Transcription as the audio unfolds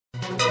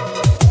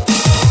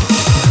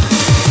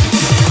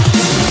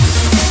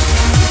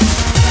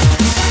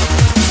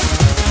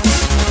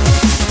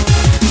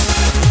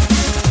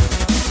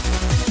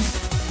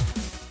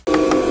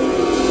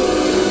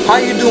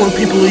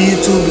people of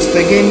YouTube, it's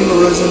the Gaming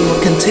Arisen.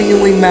 We're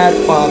continuing Mad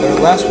Father.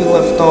 Last we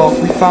left off,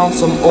 we found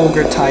some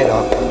ogre tied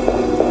up.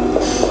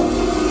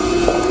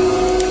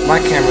 My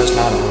camera's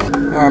not on.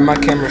 Alright, my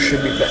camera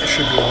should be on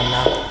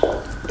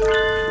now.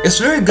 It's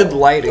very good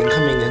lighting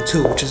coming in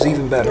too, which is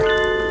even better.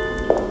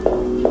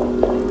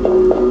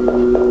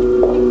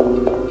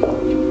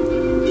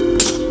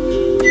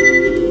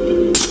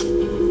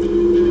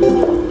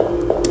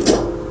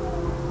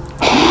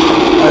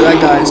 Alright, that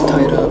guy's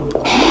tied up.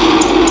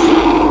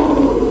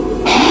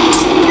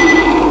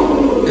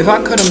 If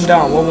I cut him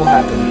down, what will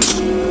happen?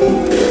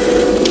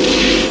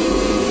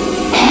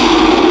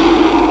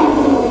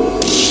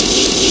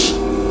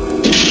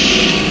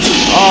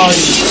 Oh,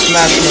 he's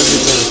smashing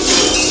everything.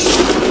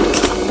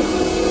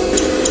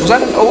 Was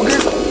that an ogre?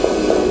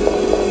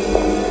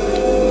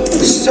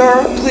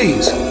 Sir,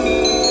 please.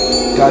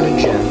 Got a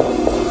gem.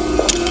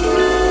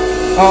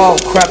 Oh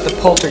crap, the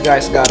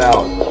poltergeist got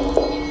out.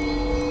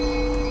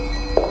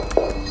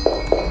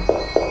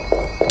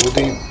 Will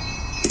the...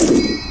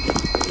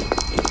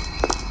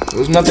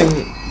 There's nothing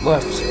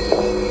left.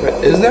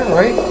 Is there,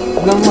 right?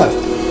 Nothing left.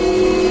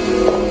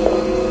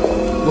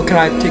 Well, can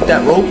I take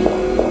that rope?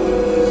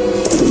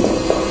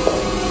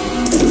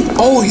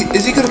 Oh,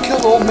 is he gonna kill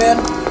the old man?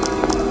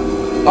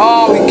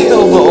 Oh, he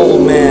killed the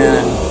old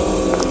man.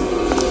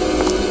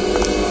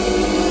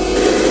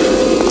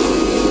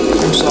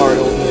 I'm sorry,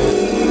 old man.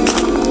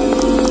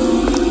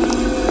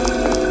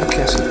 I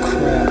can't see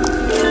crap.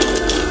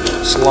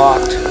 It's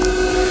locked.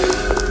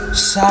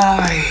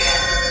 Sigh.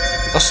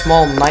 A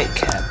small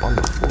nightcap on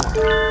the floor.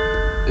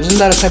 Isn't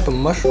that a type of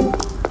mushroom?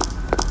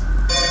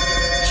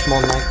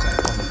 Small nightcap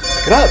on the floor.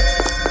 Get up!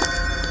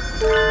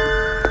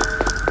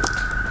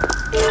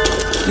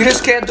 You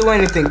just can't do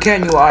anything,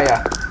 can you,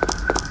 Aya?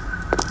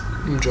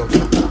 I'm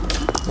joking.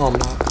 No, I'm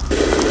not.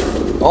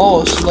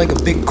 Oh, it's like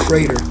a big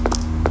crater.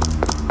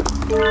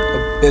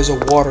 There's a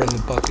water in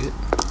the bucket.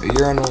 A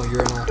urinal.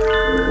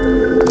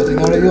 Nothing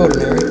out of the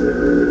ordinary.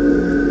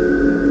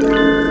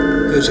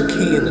 There's a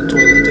key in the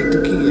toilet. Take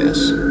the key, yes.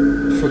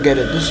 Forget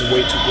it, this is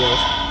way too gross.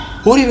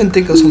 Who would even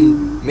think of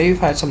some... Maybe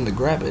if I had something to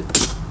grab it.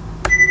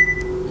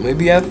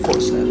 Maybe I have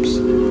forceps.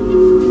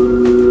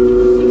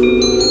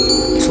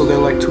 So they're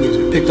like too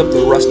easy. Picked up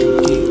the rusty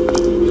key.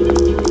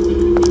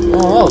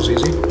 Oh, that was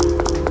easy.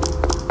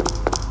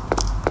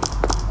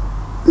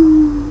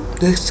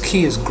 This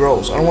key is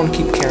gross. I don't want to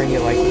keep carrying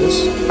it like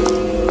this.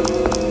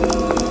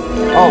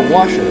 Oh,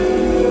 wash it.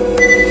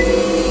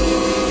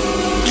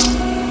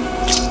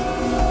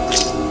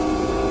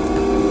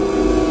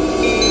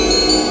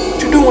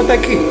 With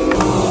that key.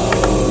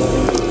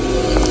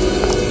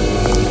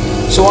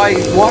 So I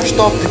washed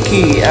off the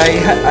key.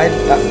 I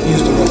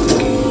used the rest of the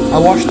key. I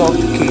washed off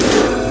the key.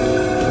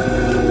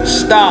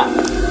 Stop.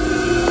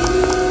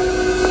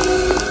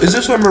 Is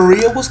this where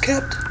Maria was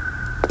kept?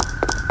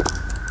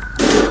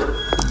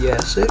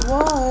 Yes, it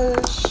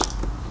was.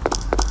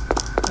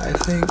 I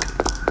think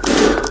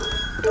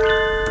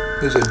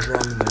there's a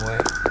drum in the way.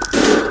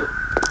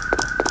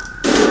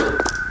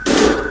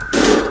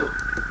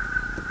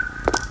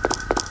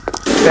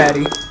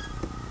 Fatty.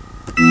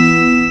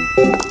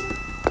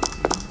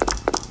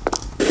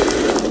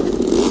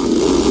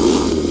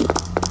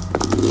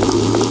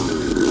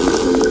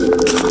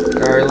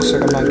 Alright, looks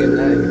like I'm not getting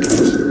that in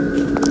case.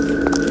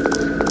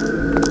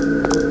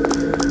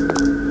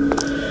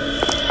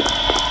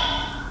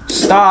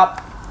 Stop!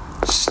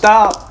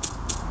 Stop!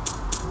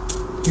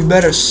 You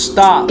better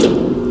stop!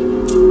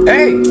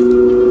 Hey!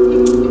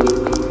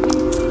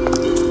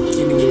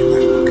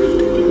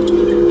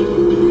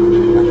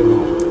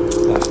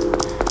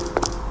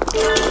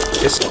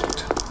 It's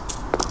locked.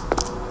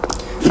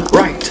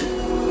 Right.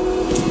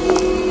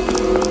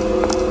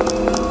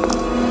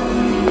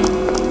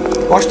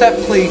 Watch that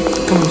plate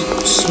come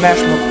smash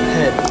him up the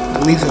head.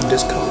 Leaves him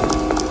discolored.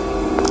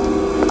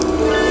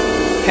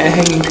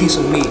 Hanging piece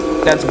of meat.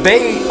 That's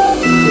bait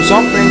for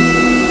something.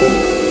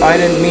 I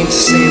didn't mean to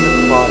say it at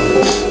the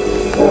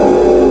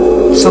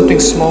bottom. Something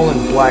small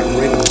and black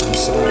wriggles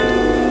inside.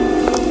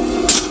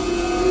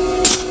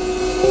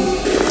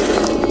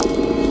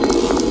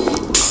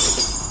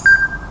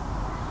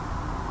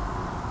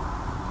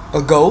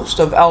 A ghost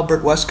of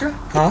Albert Wesker?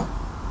 Huh?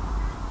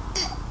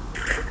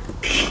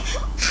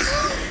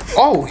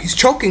 Oh, he's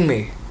choking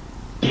me.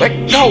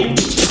 Let go!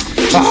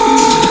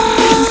 Ah!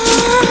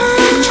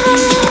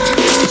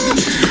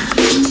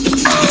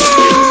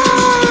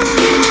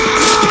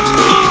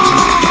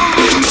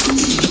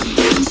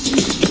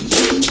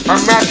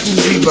 I'm mashing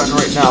the Z button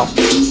right now.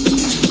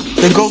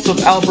 The ghost of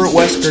Albert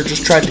Wesker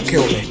just tried to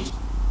kill me.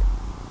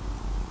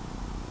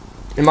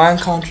 Am I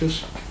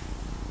unconscious?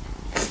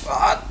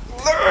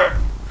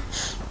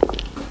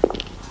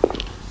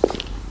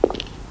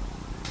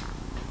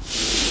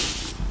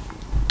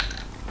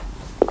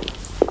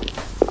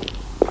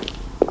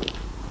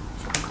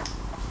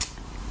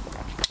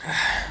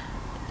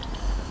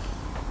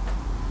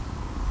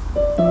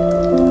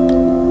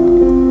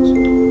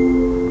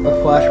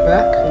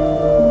 Flashback.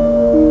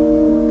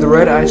 The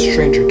red-eyed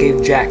stranger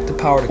gave Jack the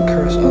power to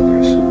curse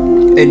others.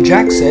 And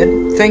Jack said,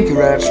 "Thank you,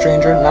 red-eyed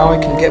stranger. Now I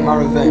can get my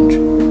revenge."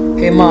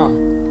 Hey, Mom.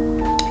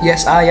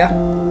 Yes, Aya?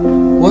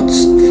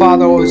 What's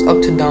Father always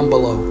up to down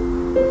below?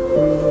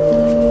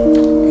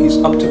 He's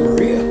up to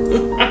Maria.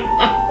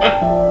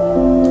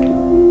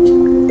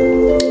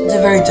 It's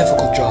a very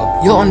difficult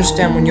job. You'll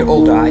understand when you're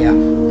older, Aya.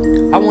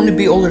 I want to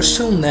be older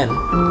soon then.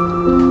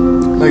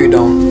 No, you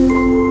don't.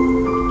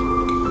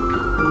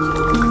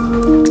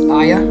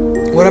 Aya,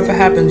 whatever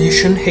happens, you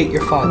shouldn't hate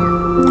your father.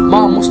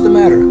 Mom, what's the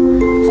matter?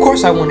 Of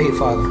course I won't hate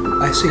Father.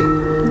 I see.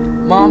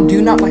 Mom, do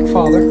you not like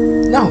Father?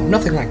 No,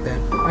 nothing like that.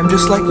 I'm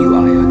just like you,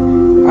 Aya.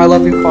 I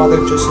love your father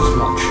just as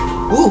much.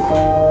 Ooh.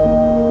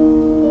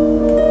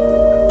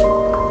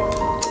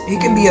 He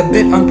can be a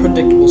bit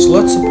unpredictable, so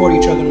let's support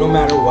each other no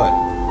matter what.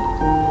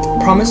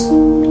 Promise?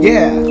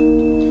 Yeah.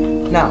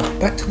 Now,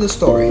 back to the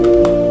story.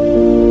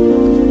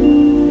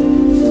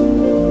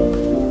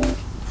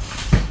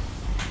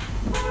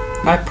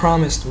 I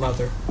promised,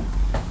 Mother,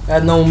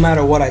 that no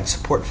matter what I'd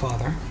support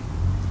Father.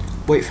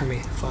 Wait for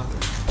me, Father.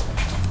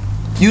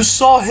 You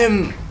saw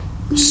him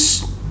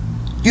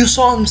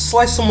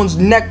slice someone's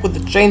neck with a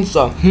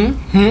chainsaw.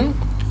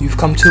 You've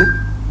come too?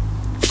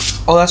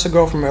 Oh, that's a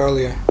girl from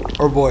earlier.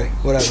 Or boy,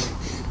 whatever.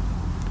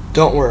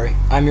 Don't worry,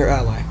 I'm your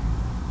ally.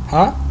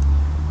 Huh?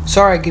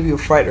 Sorry I gave you a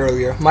fright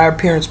earlier. My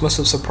appearance must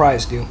have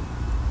surprised you.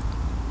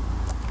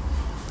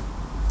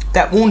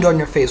 That wound on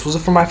your face, was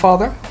it for my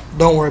father?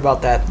 Don't worry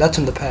about that. That's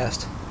in the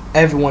past.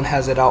 Everyone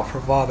has it out for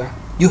Father.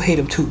 You hate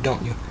him too,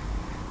 don't you?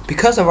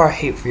 Because of our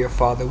hate for your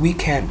father, we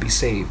can't be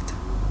saved.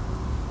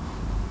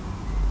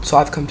 So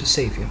I've come to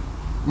save you.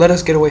 Let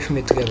us get away from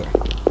it together.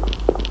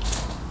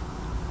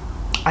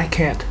 I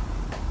can't.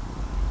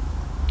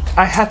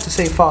 I have to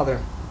save Father.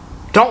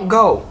 Don't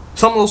go.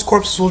 Some of those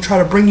corpses will try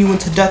to bring you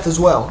into death as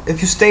well.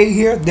 If you stay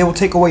here, they will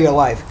take away your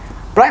life.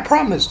 But I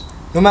promised,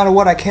 no matter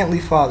what, I can't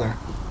leave Father.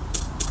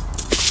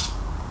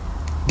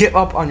 Give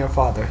up on your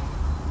father.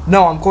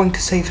 No, I'm going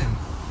to save him.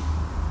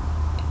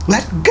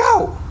 Let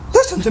go!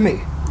 Listen to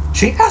me.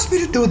 She asked me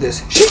to do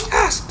this. She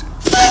asked.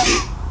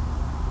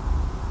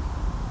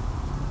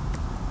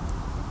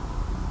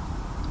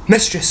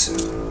 Mistress.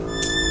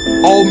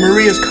 Oh,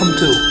 Maria's come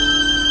too.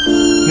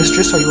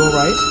 Mistress, are you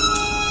alright?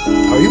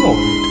 Are you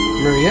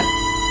alright, Maria?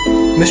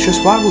 Mistress,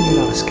 why will you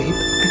not escape?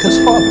 Because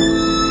Father.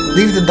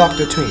 Leave the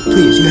doctor to me,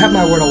 please. You have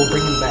my word, I will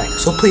bring him back.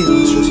 So please,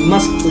 Mistress, you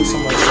must please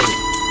somewhere safe.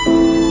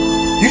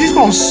 You just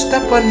gonna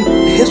step on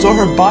his or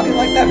her body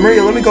like that?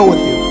 Maria, let me go with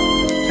you.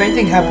 If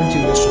anything happened to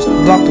you, Mistress,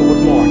 the doctor would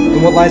mourn.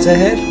 And what lies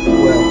ahead?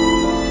 Well,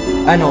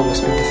 I know it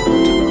must be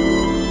difficult.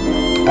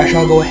 I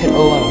shall go ahead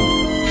alone.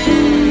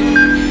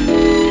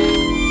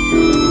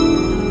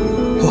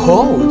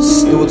 Oh,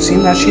 it would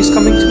seem that she's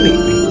coming to meet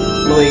me.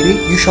 Milady,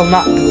 you shall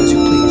not do as you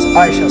please.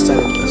 I shall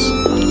settle this.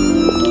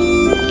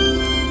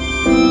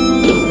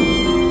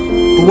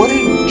 But what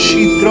did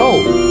she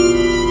throw?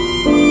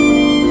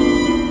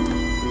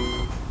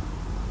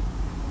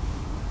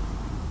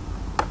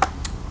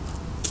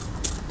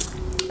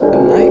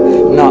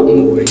 Not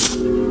moving.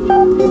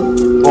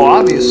 Well,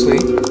 obviously,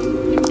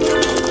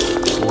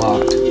 it's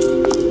locked.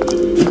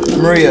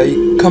 Maria,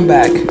 you come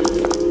back.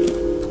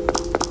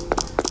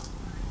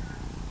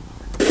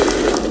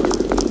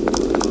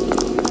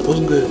 What's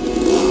good?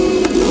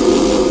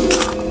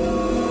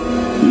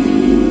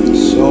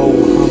 So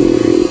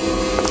hungry.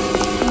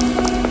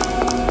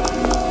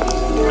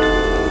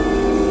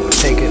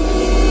 Take it.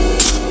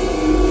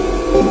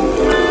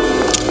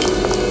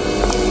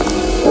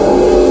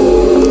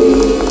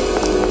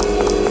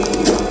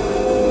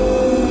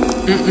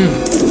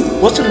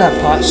 What's in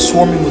that pot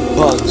swarming with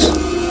bugs?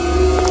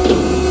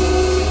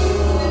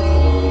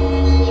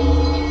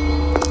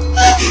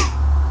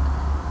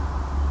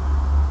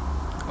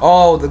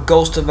 Oh, the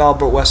ghost of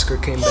Albert Wesker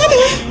came back.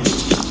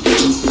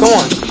 Come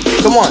on,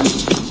 come on.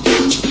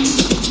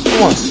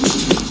 Come on.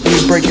 Let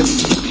me break it.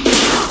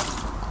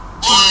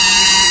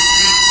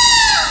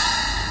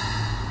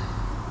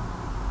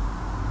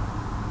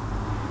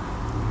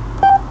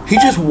 He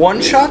just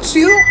one-shots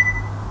you?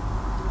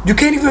 You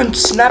can't even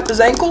snap his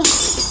ankles?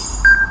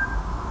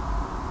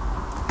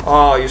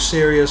 Oh, you're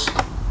serious?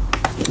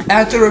 I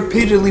had to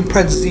repeatedly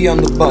press Z on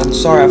the button.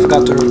 Sorry, I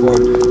forgot to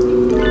record.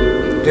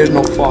 There's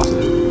no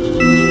faucet.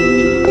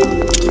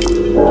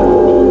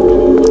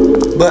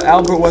 But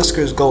Albert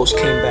Wesker's ghost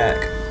came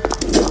back.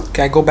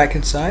 Can I go back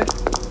inside?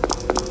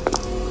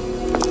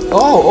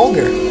 Oh,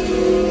 Ogre.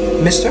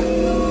 Mister?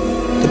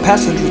 The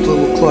passage was a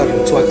little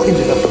cluttered, so I cleaned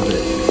it up a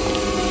bit.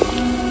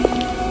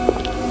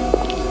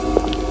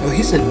 Oh,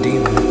 he's a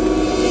demon.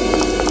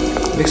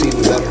 Makes it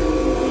even better.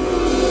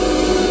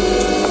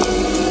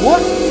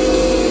 What?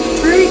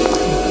 Freak?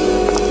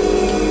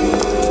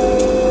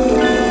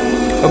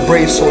 A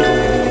brave soldier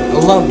mannequin. A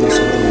lovely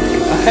soldier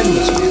mannequin. A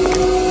headless mannequin.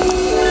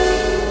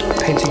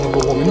 Painting of a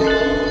woman.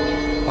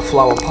 A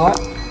flower pot.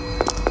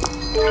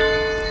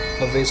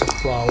 A vase of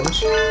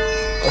flowers.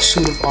 A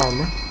suit of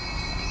armor.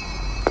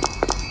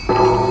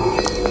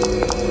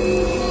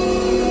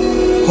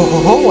 Ho ho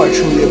ho, I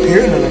truly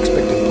appear in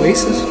unexpected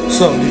places.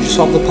 So, did you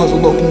solve the puzzle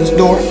to open this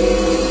door?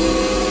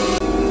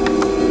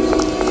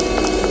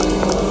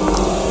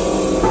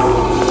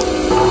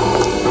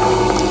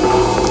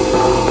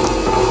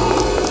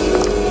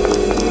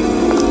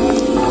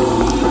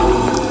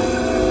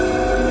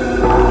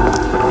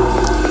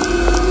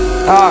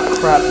 Ah,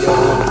 crap, the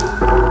other one.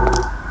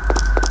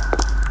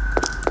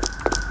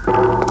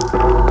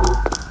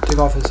 Take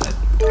off his head.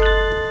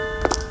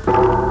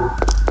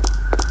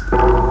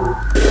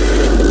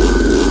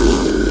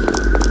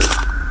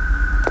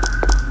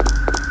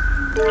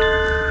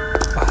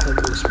 A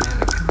headless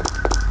mannequin.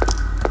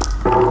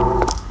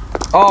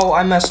 Oh,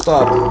 I messed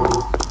up.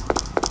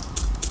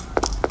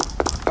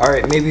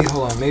 Alright, maybe,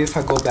 hold on. Maybe if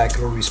I go back,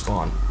 it'll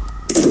respawn.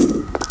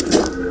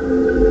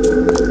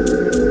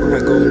 Or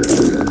if I go into the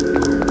other door.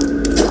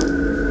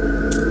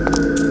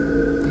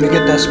 Let me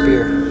get that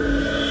spear.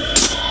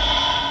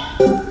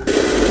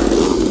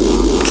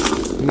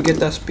 Let me get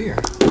that spear.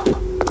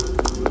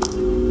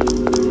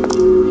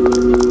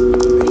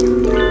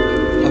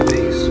 A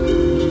vase.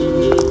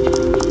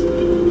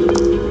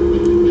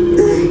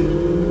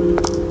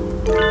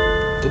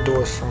 The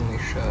door is firmly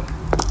shut.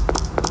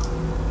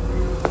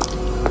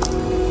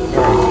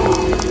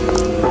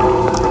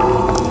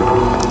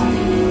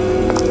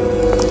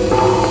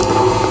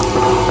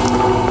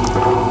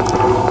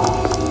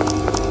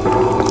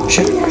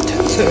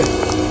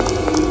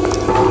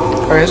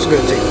 Alright, it's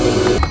gonna take a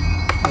little bit.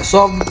 I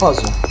solved the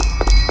puzzle.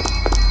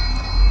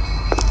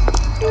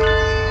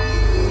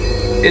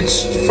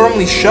 It's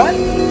firmly shut?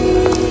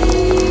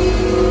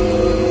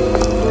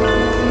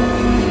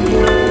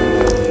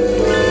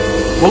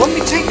 Well, let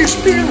me take your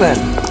spear then.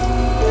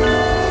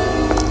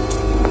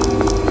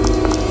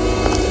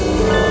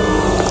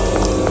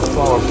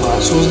 Flower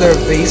pot. So is there a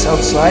vase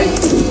outside?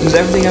 Does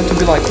everything have to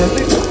be like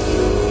perfect?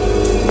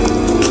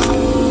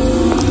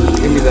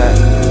 Give me that.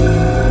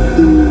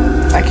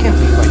 I can't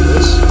leave like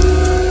this.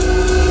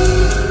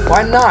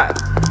 Why not?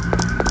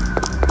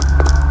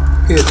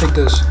 Here, take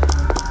this.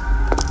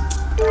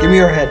 Give me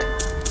your head.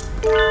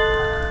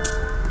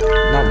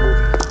 Not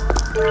moving.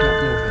 Not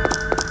moving.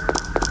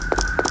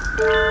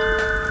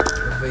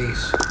 The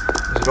vase.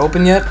 Is it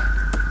open yet?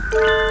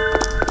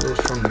 It was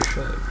firmly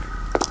shut.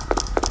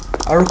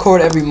 I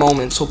record every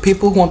moment so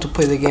people who want to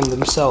play the game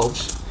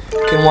themselves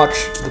can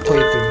watch the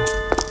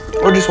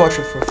playthrough. Or just watch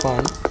it for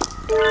fun.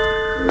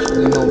 So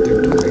they know what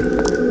they're doing.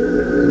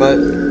 But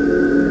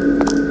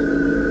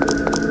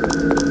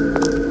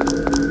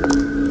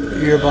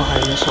you're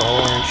behind us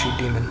all, aren't you,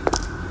 demon?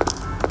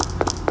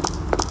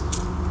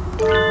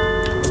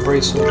 A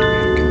brave soldier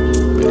mannequin.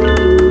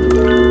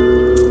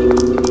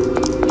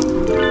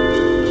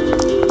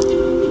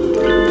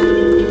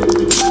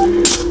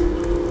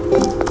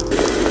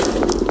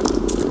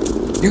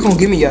 You gonna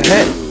give me your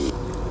head?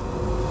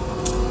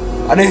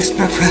 I didn't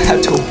expect for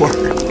that to work.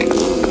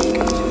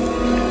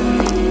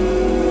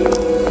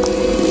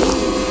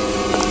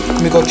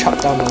 Let me go chop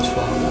down those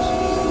flowers.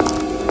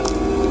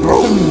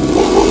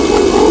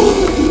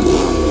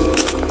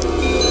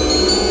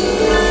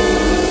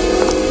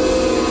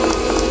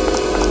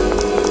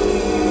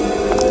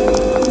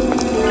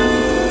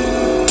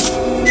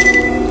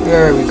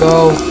 There we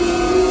go. Is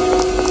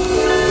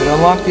it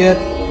unlocked yet?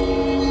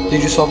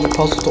 Did you solve the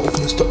puzzle to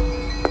open this door?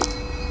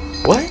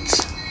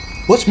 What?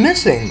 What's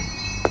missing?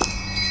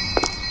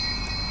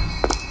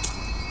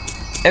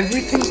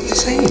 Everything's the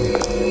same.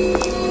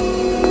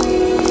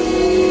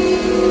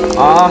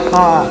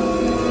 Aha!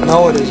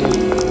 No, it isn't.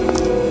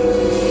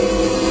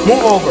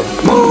 Move over!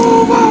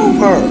 Move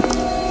over!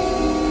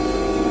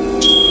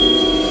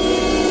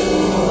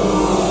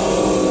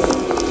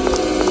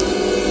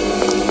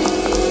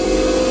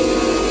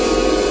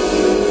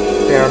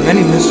 There are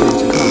many mysteries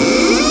to come.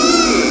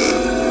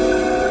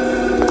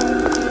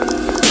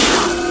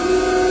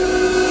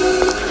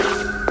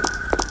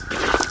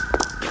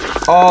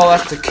 Oh,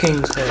 that's the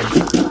king's head.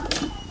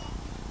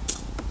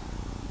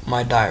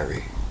 My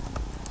diary.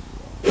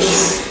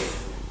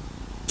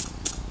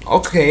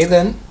 Okay,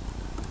 then.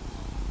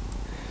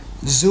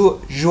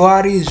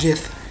 Juari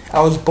Jith.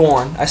 I was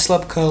born. I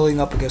slept cuddling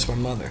up against my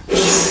mother.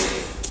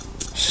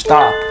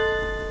 Stop.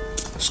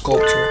 A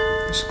sculpture.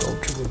 A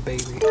sculpture of a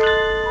baby.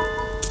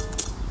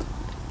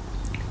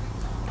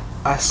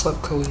 I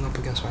slept cuddling up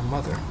against my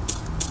mother.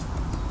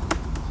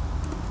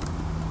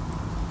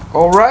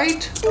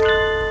 Alright.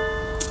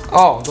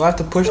 Oh, do I have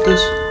to push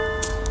this?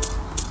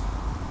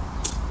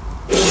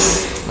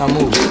 Now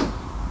move.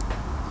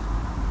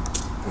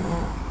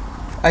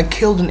 I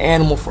killed an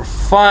animal for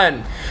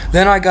fun.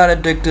 Then I got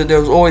addicted. There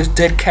was always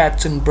dead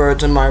cats and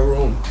birds in my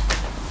room.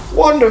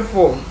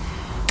 Wonderful.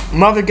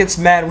 Mother gets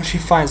mad when she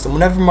finds them.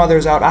 Whenever mother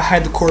is out, I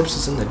hide the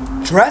corpses in the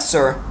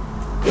dresser.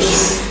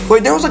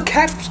 Wait, there was a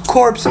cat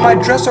corpse in my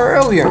dresser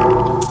earlier.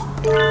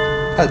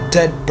 A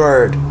dead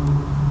bird.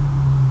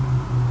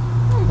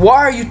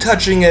 Why are you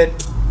touching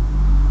it?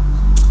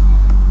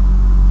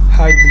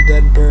 Hide the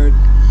dead bird.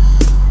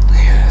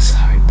 Yes,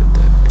 hide the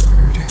dead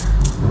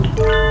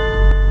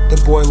bird. The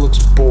boy looks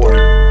bored.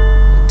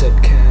 A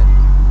dead cat.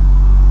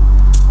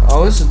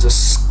 Oh, this is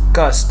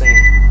disgusting.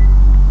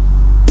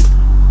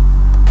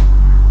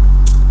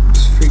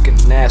 It's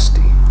freaking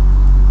nasty.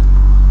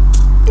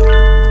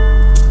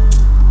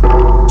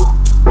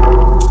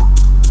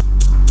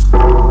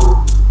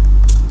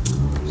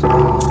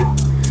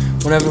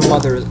 Whenever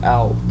mother is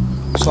out,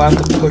 so I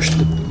have to push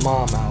the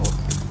mom out.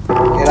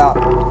 Get out.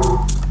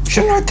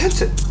 Shinra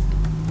Tensei.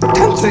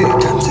 Tensei,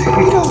 Tensei,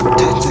 Ito,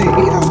 Tensei,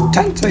 Ito,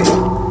 Tensei.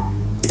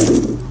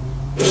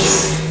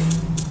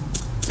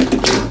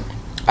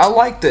 I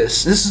like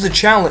this. This is a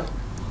challenge.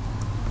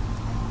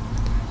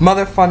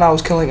 Mother found I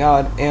was killing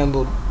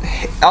animals.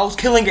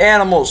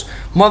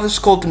 Mother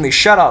scolded me.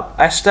 Shut up.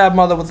 I stabbed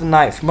Mother with a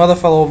knife. Mother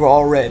fell over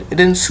all red. It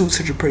didn't suit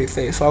such a pretty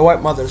face, so I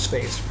wiped Mother's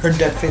face. Her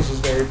dead face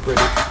was very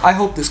pretty. I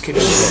hope this kid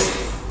is dead.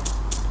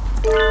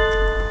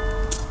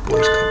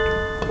 Boy's covered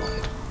in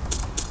blood.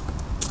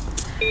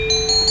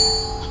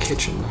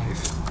 Kitchen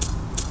knife.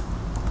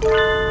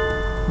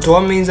 Do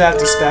that means I have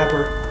to stab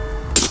her?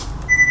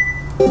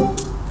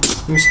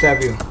 Let me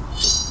stab you.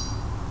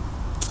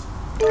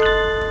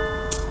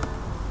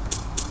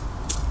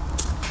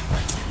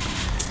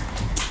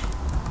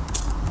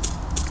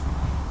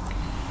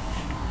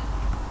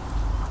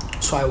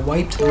 So I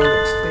wiped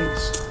Mother's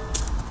face.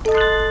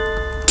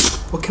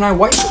 What can I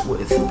wipe it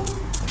with?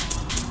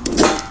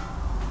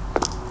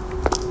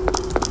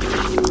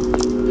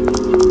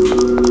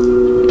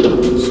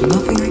 There's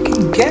nothing I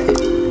can get.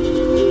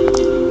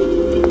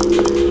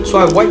 So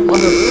I wiped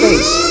Mother's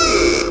face.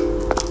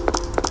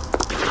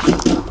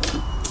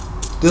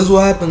 This is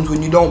what happens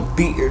when you don't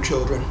beat your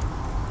children.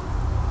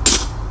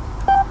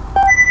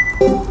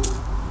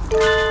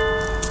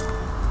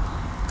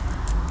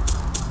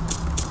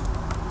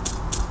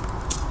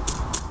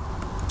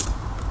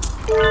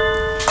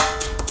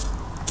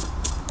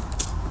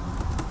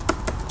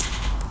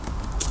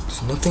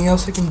 There's nothing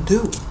else I can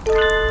do.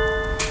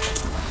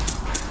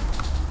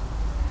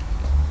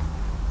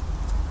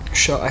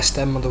 I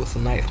stabbed Mother with a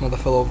knife. Mother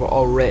fell over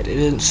all red. It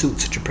didn't suit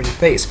such a pretty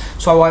face.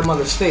 So I wiped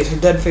Mother's face. Her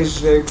dead face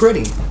was very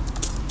pretty.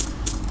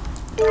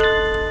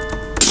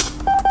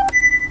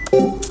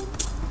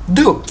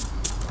 Dude.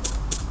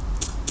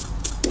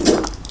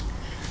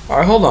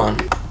 Alright, hold on.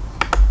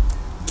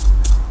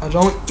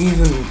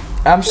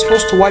 I'm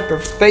supposed to wipe her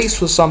face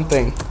with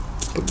something.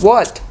 But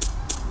what?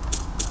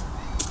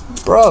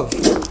 Bruv.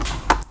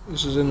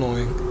 This is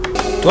annoying.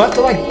 Do I have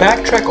to like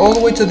backtrack all the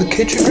way to the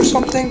kitchen or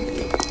something?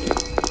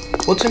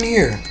 What's in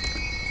here?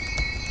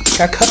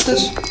 Can I cut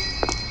this?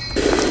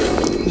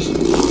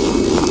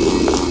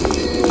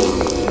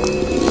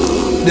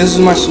 This is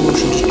my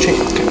solution. Just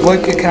change.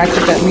 What? Can I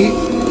cut that meat?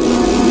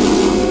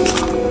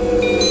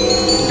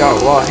 Got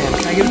a raw ham.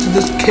 Can I give it to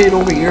this kid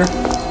over here?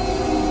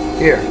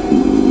 Here,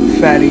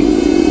 fatty.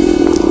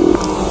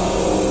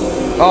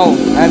 Oh,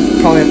 I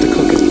probably have to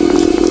cook it.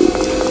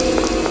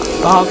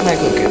 How can I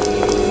cook it?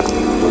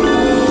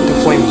 The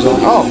flame's on.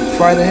 Oh,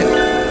 fry the ham.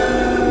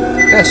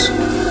 Yes.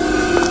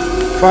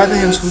 Fry the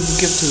ham so we can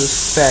give it to this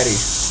fatty.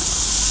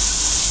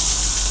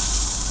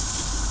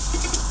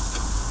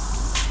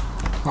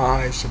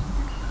 Nice.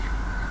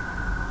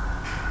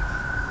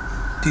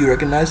 Do you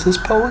recognize this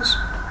pose?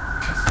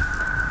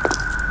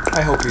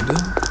 I hope you do.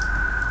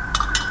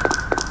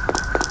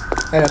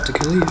 I'd have to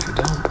kill you if you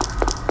don't.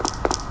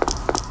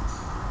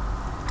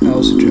 That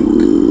was a joke.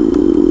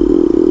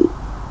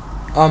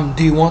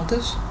 Do you want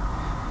this?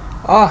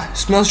 Ah, it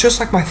smells just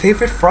like my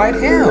favorite fried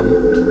ham.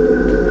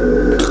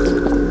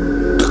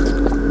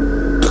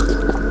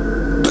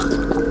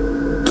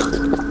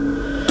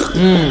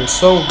 Mmm,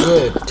 so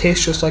good.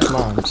 Tastes just like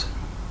Mom's.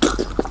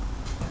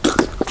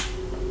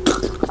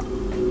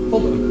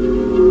 Hold on.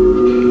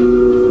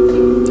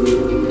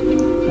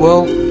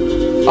 Well,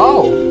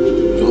 oh,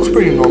 it looks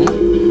pretty normal.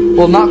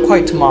 Well, not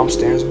quite to Mom's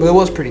standards, but it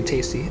was pretty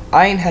tasty.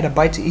 I ain't had a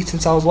bite to eat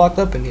since I was locked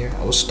up in here.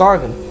 I was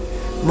starving.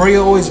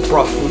 Maria always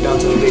brought food down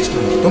to the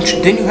basement.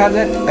 Didn't you have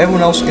that?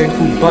 Everyone else was getting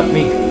food but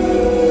me.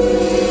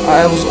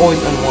 I was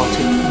always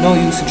unwanted. No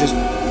use to just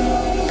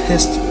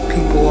pissed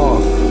people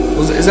off.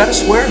 Is that a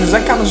swear? Does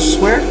that count as a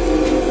swear?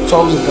 So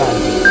I was a bad.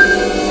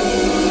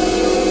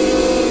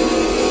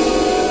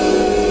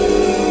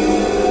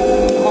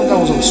 I hope that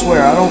wasn't a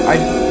swear. I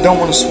don't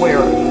want to swear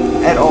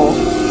at all.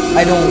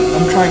 I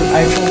try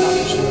not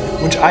to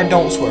swear. Which I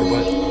don't swear,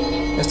 but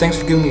as thanks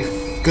for giving me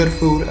good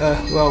food.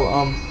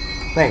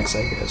 Thanks,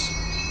 I guess.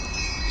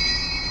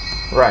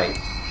 Right.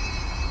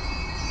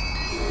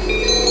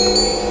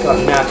 Got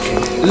a napkin.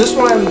 Is this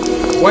what I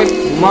wiped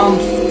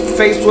Mom's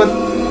face with?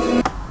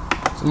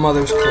 The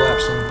mother's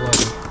collapsed and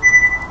bloody.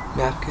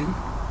 Napkin.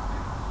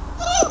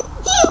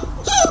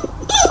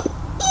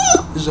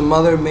 Is the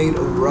mother made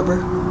of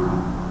rubber?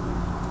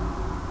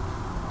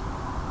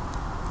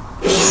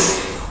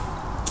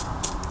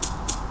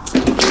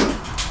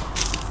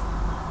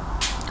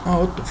 Oh,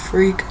 what the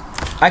freak?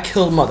 I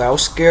killed Mother. I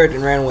was scared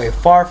and ran away,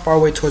 far, far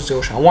away towards the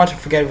ocean. I wanted to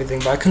forget everything,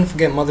 but I couldn't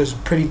forget Mother's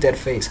pretty dead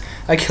face.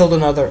 I killed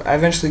another. I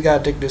eventually got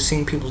addicted to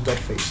seeing people's dead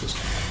faces.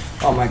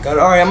 Oh my god.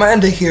 Alright, I'm gonna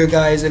end it here,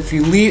 guys. If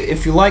you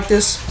like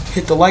this,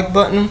 hit the like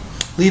button.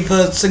 Leave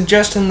a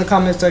suggestion in the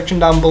comment section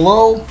down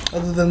below.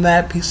 Other than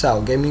that, peace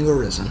out. Gaming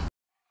Arisen.